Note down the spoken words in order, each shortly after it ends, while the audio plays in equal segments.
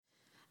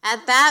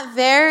At that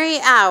very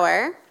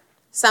hour,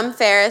 some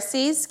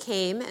Pharisees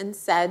came and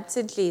said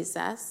to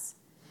Jesus,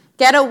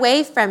 "Get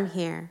away from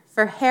here,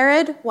 for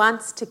Herod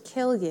wants to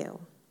kill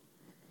you."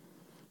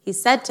 He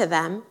said to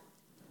them,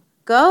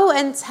 "Go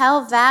and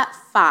tell that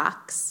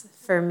fox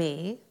for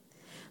me,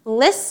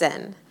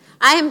 'Listen,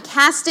 I am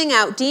casting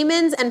out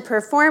demons and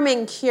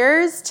performing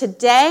cures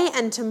today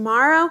and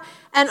tomorrow,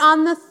 and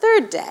on the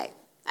third day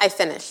I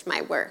finish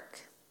my work.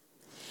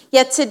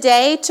 Yet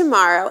today,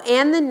 tomorrow,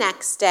 and the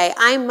next day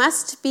I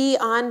must be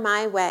on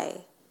my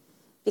way,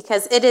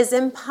 because it is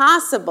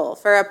impossible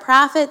for a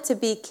prophet to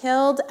be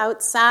killed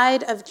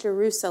outside of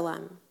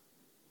Jerusalem.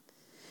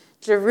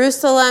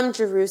 Jerusalem,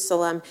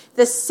 Jerusalem,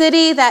 the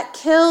city that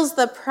kills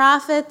the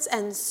prophets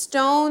and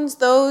stones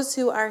those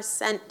who are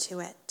sent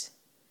to it.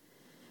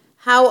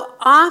 How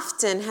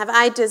often have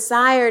I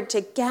desired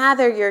to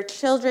gather your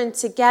children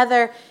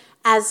together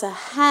as a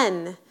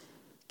hen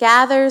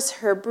gathers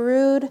her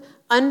brood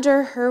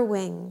under her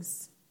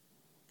wings,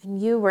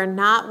 and you were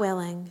not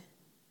willing.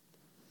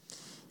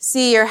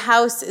 See, your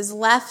house is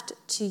left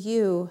to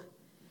you,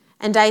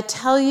 and I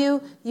tell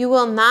you, you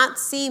will not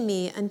see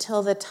me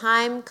until the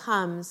time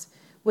comes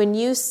when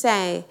you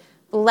say,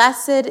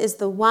 'Blessed is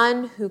the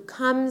one who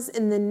comes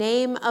in the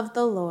name of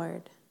the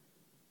Lord.'"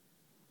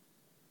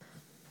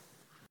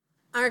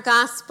 Our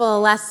gospel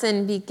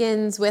lesson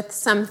begins with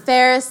some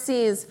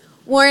Pharisees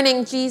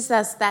warning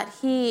Jesus that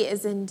he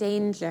is in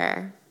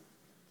danger.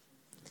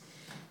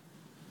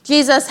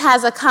 Jesus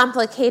has a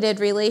complicated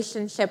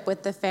relationship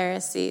with the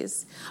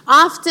Pharisees.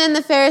 Often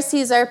the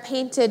Pharisees are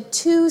painted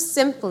too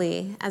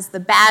simply as the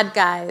bad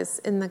guys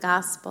in the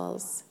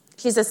Gospels,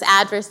 Jesus'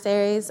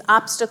 adversaries,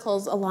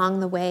 obstacles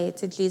along the way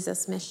to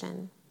Jesus'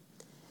 mission.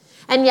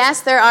 And yes,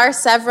 there are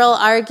several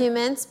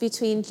arguments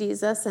between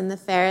Jesus and the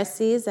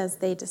Pharisees as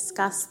they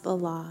discuss the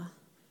law.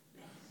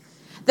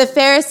 The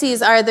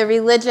Pharisees are the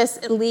religious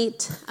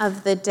elite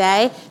of the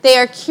day. They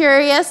are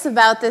curious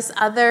about this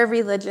other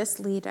religious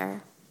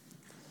leader.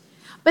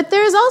 But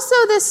there's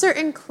also this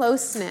certain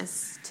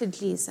closeness to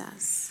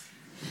Jesus.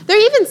 There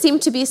even seem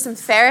to be some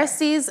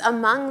Pharisees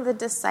among the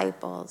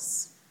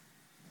disciples.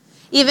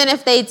 Even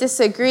if they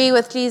disagree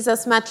with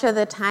Jesus much of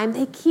the time,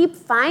 they keep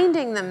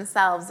finding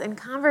themselves in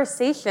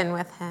conversation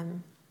with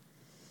him.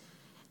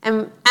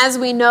 And as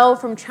we know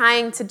from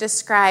trying to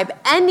describe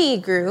any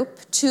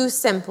group too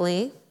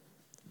simply,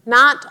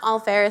 not all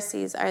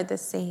Pharisees are the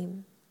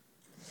same.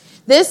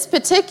 This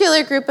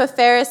particular group of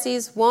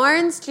Pharisees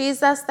warns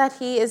Jesus that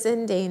he is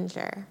in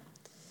danger,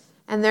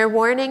 and their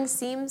warning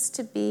seems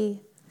to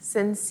be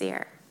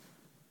sincere.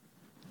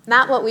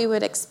 Not what we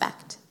would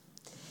expect.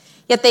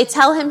 Yet they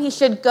tell him he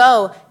should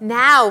go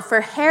now, for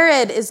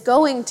Herod is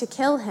going to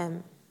kill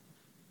him.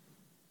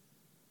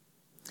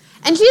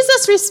 And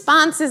Jesus'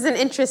 response is an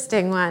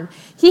interesting one.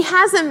 He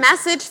has a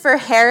message for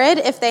Herod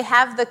if they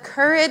have the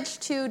courage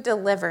to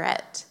deliver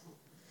it.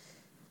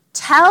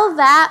 Tell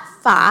that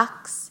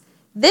fox,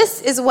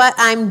 this is what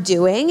I'm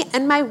doing,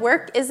 and my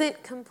work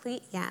isn't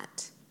complete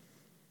yet.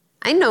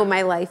 I know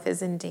my life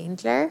is in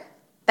danger,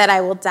 that I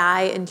will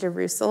die in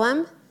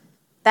Jerusalem.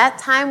 That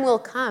time will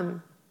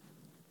come,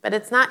 but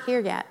it's not here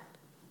yet.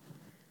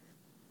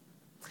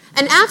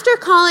 And after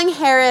calling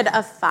Herod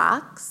a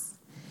fox,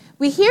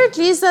 we hear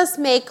Jesus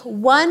make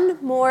one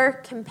more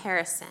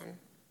comparison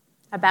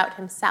about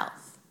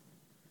himself.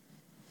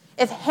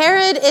 If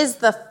Herod is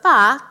the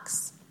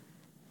fox,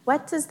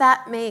 what does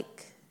that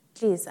make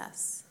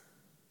Jesus?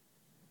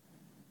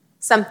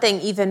 Something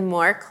even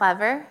more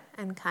clever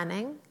and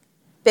cunning,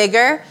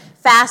 bigger,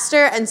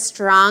 faster, and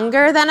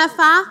stronger than a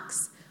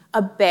fox,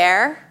 a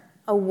bear,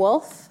 a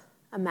wolf,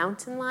 a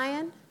mountain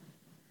lion?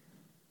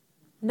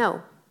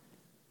 No,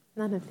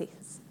 none of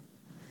these.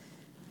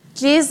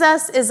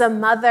 Jesus is a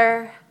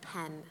mother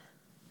hen.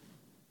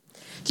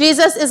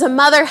 Jesus is a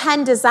mother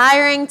hen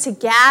desiring to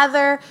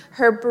gather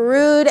her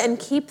brood and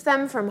keep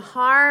them from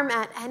harm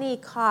at any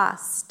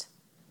cost,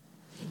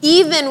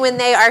 even when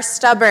they are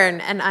stubborn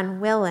and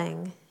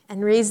unwilling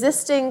and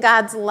resisting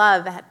God's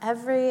love at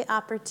every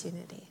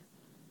opportunity.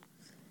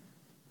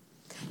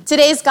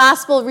 Today's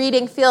gospel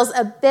reading feels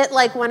a bit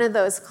like one of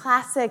those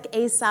classic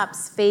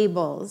Aesop's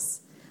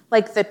fables,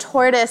 like the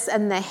tortoise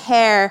and the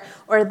hare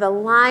or the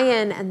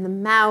lion and the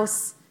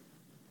mouse.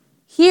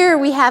 Here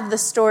we have the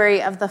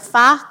story of the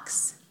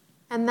fox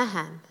and the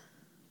hen,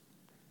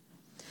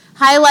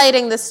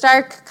 highlighting the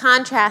stark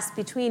contrast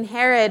between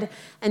Herod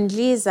and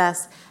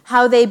Jesus,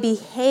 how they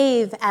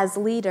behave as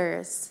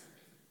leaders.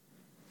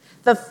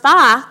 The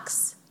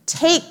fox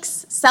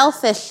takes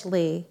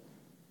selfishly,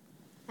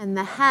 and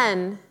the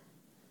hen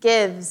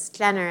gives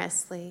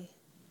generously.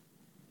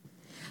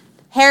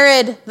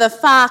 Herod the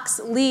fox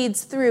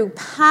leads through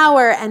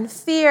power and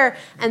fear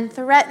and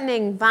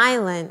threatening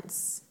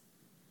violence.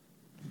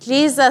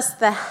 Jesus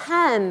the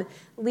hen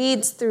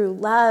leads through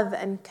love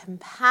and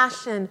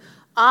compassion,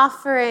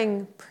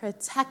 offering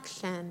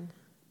protection.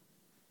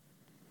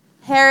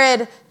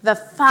 Herod the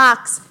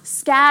fox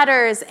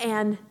scatters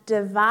and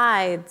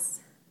divides.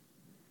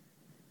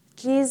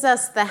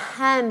 Jesus the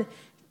hen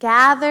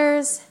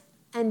gathers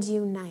and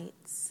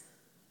unites.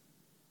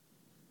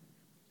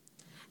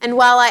 And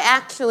while I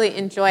actually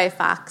enjoy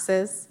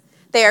foxes,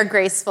 they are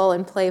graceful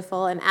and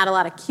playful and add a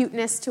lot of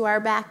cuteness to our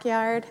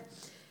backyard.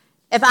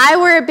 If I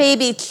were a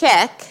baby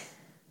chick,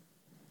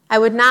 I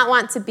would not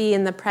want to be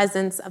in the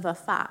presence of a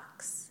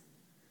fox.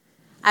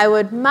 I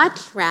would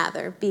much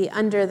rather be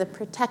under the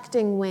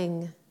protecting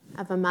wing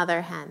of a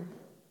mother hen.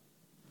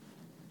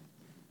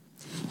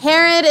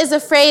 Herod is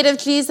afraid of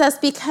Jesus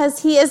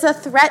because he is a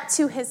threat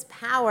to his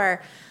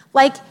power.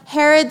 Like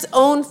Herod's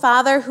own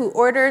father, who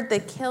ordered the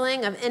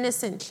killing of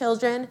innocent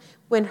children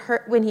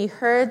when he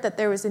heard that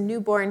there was a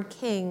newborn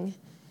king,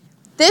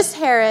 this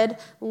Herod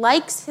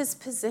likes his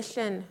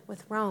position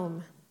with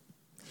Rome.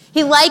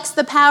 He likes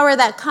the power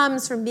that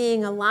comes from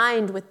being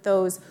aligned with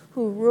those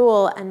who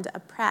rule and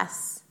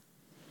oppress.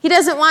 He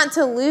doesn't want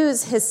to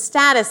lose his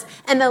status,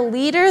 and a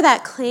leader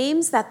that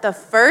claims that the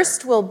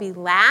first will be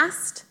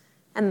last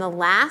and the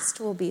last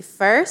will be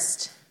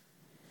first,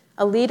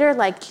 a leader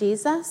like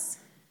Jesus,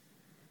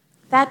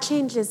 that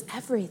changes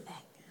everything.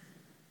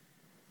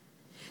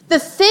 The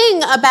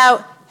thing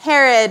about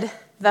Herod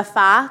the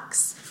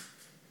fox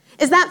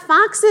is that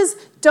foxes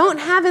don't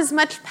have as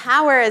much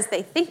power as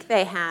they think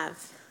they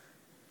have.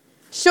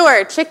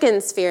 Sure,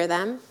 chickens fear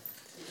them,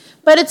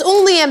 but it's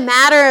only a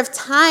matter of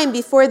time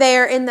before they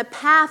are in the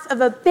path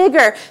of a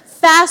bigger,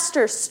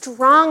 faster,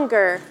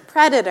 stronger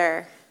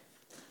predator.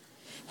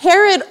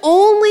 Herod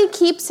only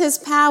keeps his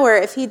power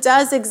if he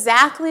does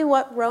exactly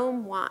what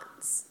Rome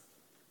wants.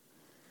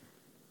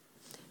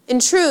 In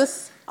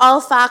truth, all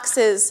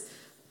foxes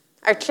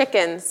are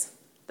chickens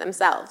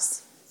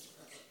themselves,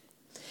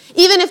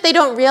 even if they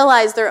don't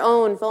realize their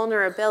own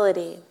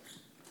vulnerability.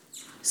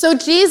 So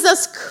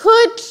Jesus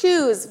could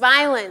choose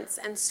violence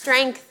and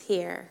strength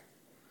here.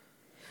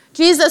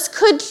 Jesus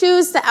could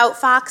choose to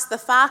outfox the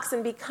fox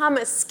and become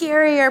a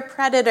scarier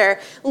predator,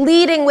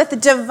 leading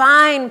with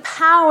divine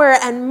power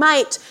and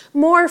might,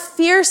 more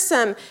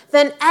fearsome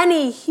than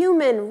any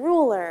human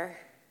ruler.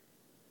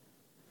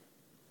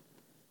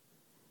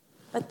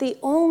 But the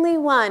only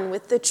one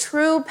with the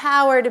true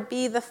power to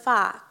be the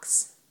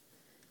fox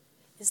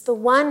is the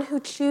one who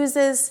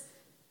chooses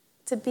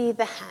to be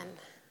the hen.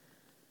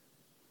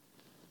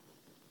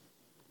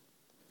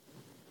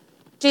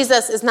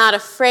 Jesus is not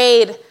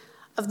afraid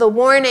of the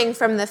warning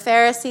from the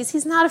Pharisees.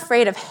 He's not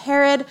afraid of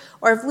Herod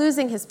or of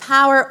losing his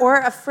power or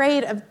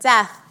afraid of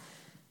death.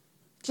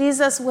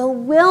 Jesus will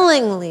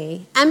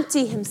willingly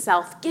empty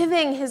himself,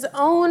 giving his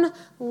own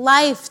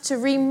life to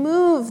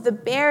remove the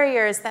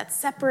barriers that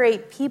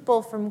separate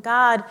people from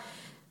God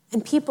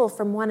and people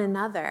from one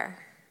another.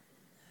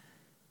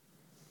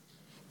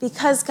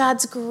 Because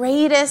God's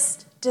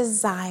greatest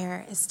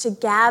desire is to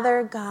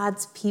gather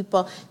God's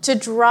people, to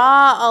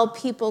draw all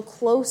people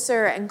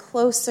closer and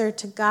closer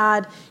to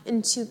God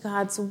into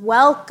God's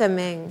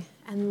welcoming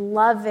and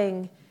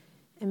loving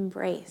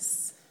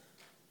embrace.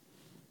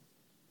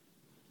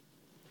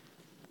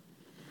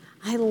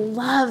 I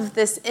love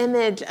this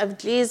image of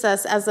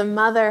Jesus as a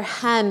mother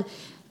hen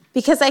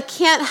because I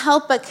can't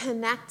help but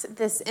connect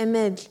this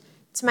image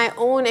to my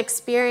own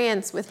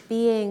experience with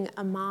being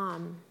a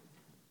mom.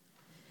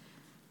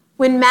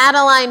 When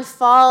Madeline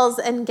falls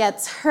and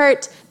gets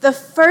hurt, the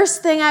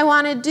first thing I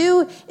want to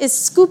do is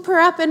scoop her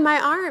up in my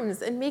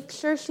arms and make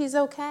sure she's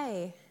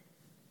okay.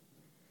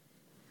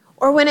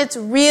 Or when it's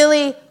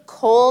really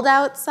cold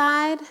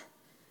outside,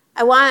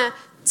 I want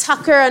to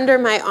tuck her under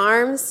my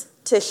arms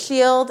to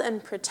shield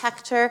and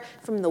protect her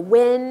from the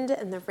wind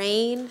and the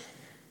rain.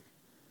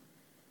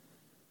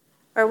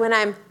 Or when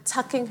I'm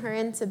tucking her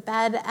into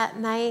bed at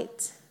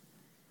night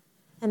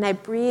and I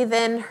breathe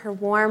in her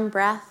warm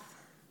breath,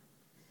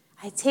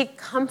 I take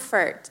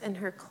comfort in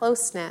her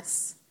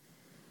closeness,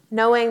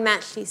 knowing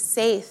that she's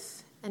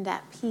safe and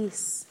at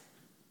peace.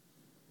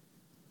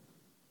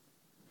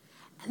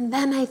 And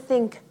then I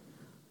think,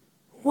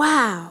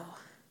 wow,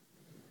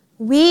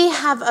 we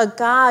have a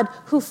God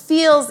who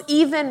feels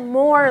even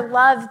more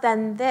love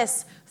than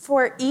this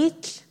for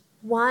each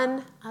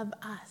one of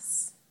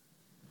us.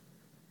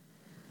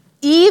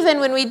 Even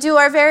when we do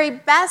our very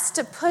best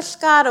to push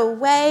God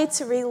away,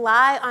 to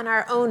rely on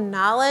our own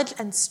knowledge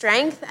and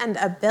strength and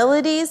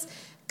abilities,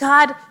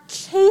 God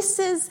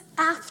chases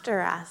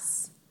after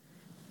us,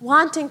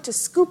 wanting to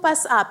scoop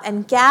us up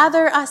and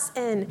gather us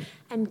in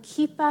and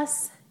keep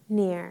us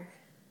near.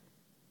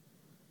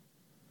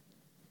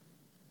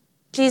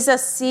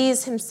 Jesus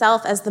sees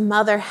himself as the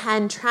mother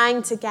hen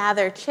trying to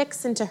gather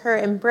chicks into her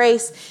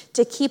embrace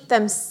to keep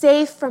them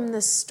safe from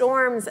the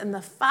storms and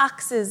the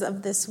foxes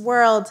of this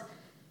world.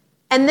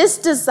 And this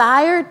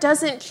desire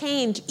doesn't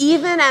change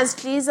even as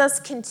Jesus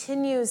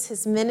continues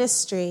his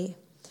ministry,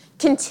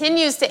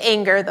 continues to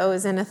anger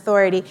those in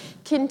authority,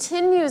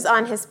 continues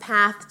on his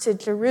path to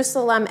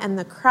Jerusalem and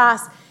the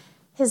cross.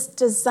 His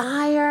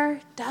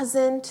desire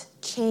doesn't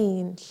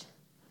change,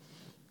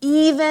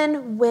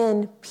 even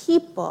when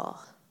people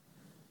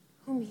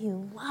whom he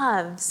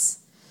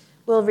loves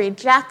will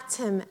reject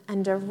him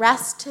and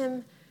arrest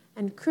him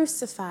and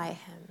crucify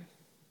him.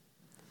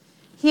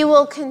 He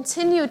will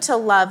continue to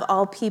love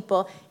all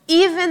people,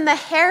 even the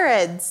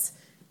Herods,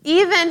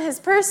 even his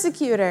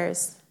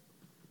persecutors.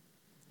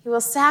 He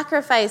will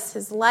sacrifice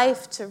his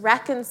life to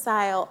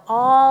reconcile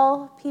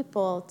all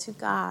people to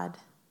God,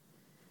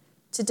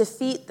 to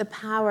defeat the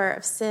power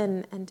of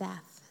sin and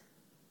death.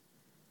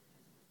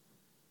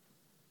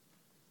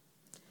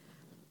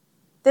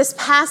 This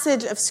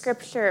passage of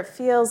Scripture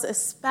feels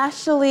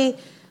especially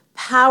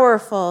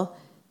powerful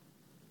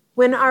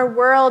when our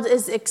world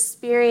is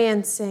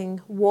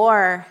experiencing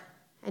war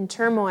and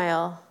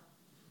turmoil.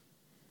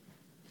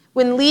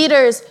 When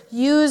leaders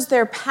use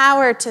their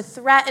power to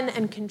threaten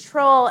and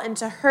control and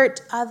to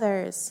hurt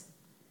others.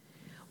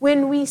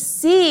 When we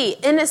see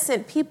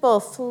innocent people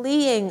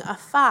fleeing a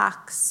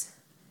fox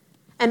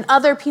and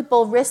other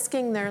people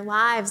risking their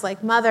lives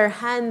like mother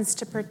hens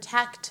to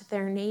protect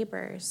their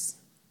neighbors.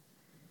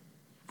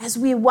 As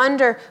we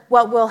wonder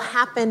what will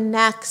happen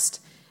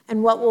next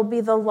and what will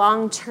be the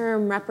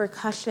long-term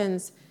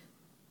repercussions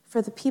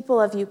for the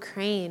people of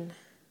Ukraine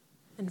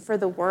and for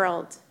the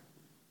world.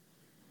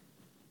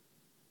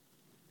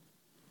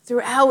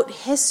 Throughout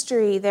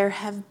history, there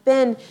have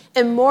been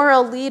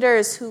immoral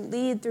leaders who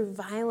lead through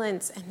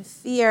violence and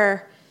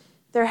fear.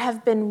 There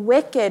have been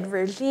wicked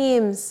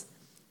regimes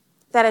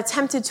that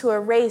attempted to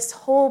erase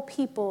whole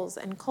peoples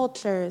and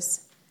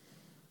cultures.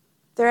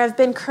 There have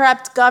been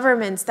corrupt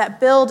governments that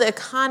build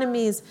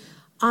economies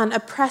on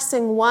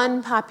oppressing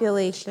one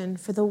population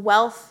for the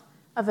wealth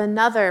of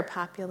another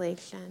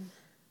population.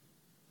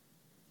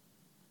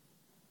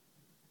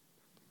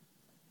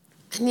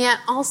 And yet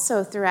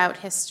also throughout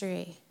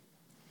history,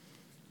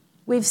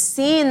 we've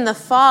seen the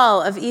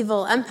fall of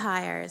evil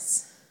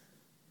empires.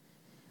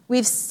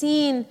 We've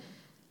seen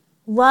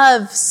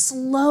love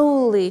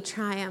slowly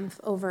triumph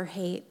over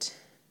hate.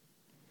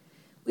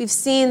 We've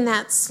seen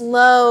that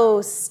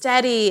slow,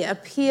 steady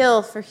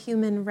appeal for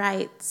human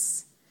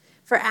rights,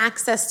 for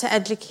access to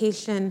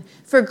education,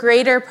 for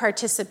greater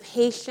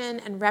participation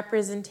and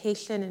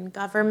representation in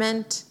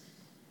government,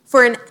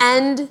 for an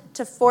end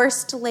to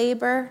forced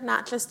labor,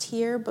 not just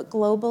here, but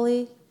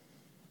globally,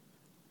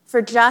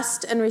 for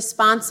just and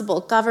responsible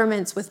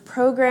governments with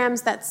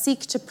programs that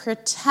seek to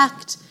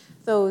protect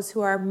those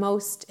who are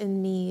most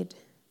in need,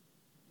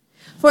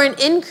 for an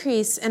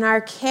increase in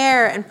our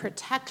care and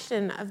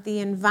protection of the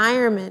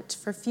environment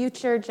for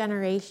future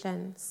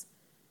generations.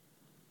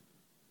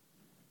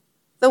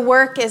 The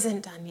work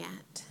isn't done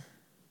yet.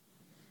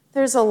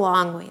 There's a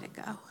long way to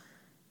go.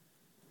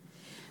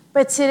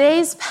 But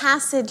today's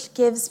passage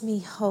gives me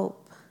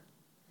hope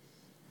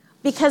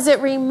because it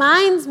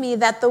reminds me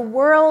that the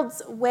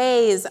world's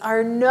ways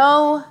are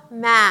no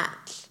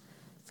match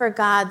for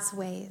God's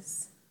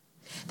ways,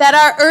 that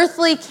our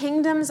earthly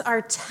kingdoms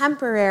are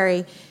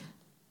temporary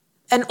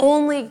and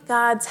only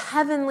God's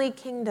heavenly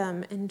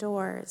kingdom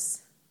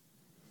endures,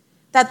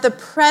 that the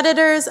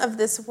predators of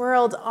this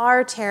world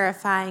are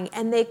terrifying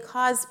and they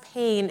cause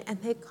pain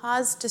and they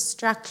cause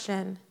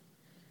destruction.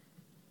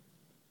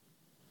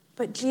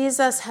 But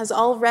Jesus has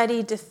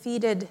already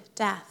defeated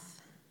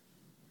death,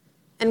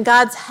 and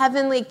God's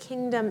heavenly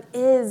kingdom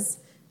is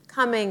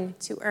coming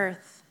to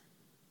earth.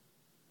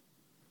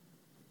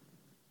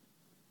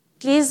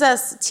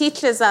 Jesus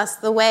teaches us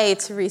the way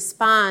to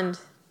respond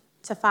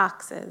to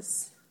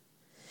foxes.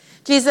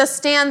 Jesus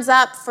stands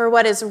up for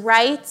what is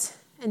right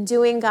and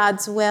doing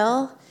God's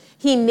will.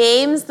 He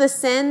names the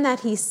sin that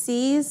he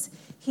sees.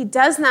 He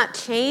does not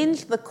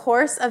change the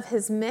course of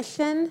his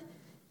mission,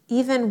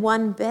 even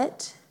one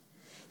bit.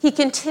 He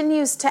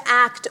continues to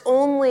act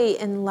only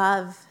in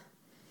love.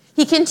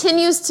 He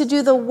continues to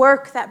do the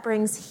work that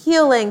brings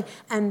healing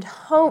and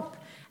hope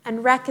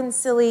and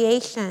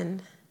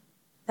reconciliation,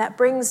 that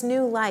brings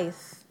new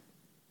life.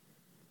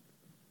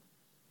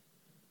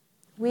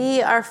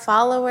 We are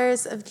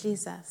followers of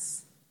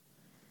Jesus,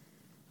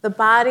 the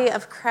body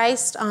of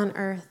Christ on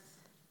earth.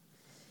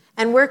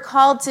 And we're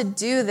called to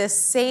do this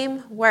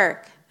same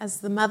work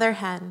as the mother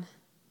hen,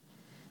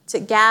 to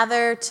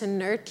gather, to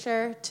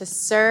nurture, to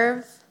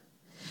serve,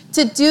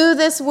 to do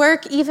this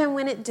work even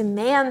when it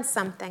demands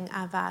something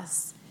of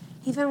us,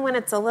 even when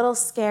it's a little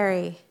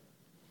scary,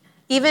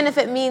 even if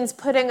it means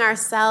putting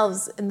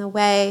ourselves in the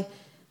way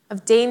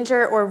of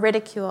danger or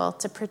ridicule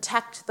to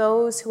protect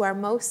those who are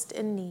most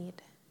in need.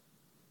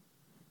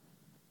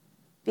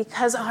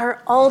 Because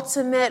our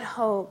ultimate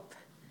hope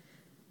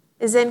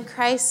is in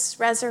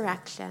Christ's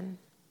resurrection.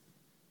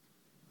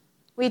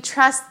 We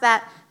trust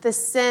that the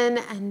sin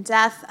and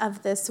death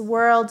of this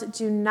world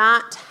do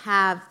not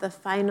have the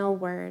final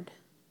word.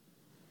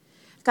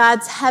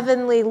 God's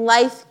heavenly,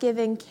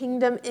 life-giving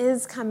kingdom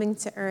is coming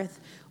to earth.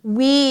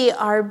 We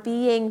are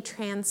being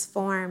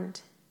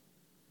transformed.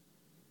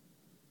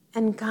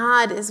 And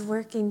God is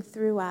working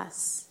through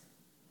us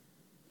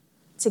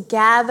to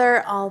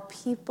gather all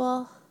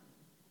people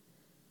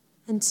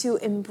and to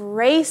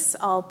embrace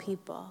all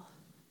people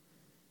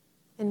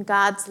in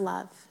God's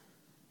love.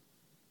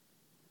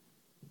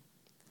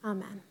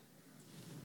 Amen.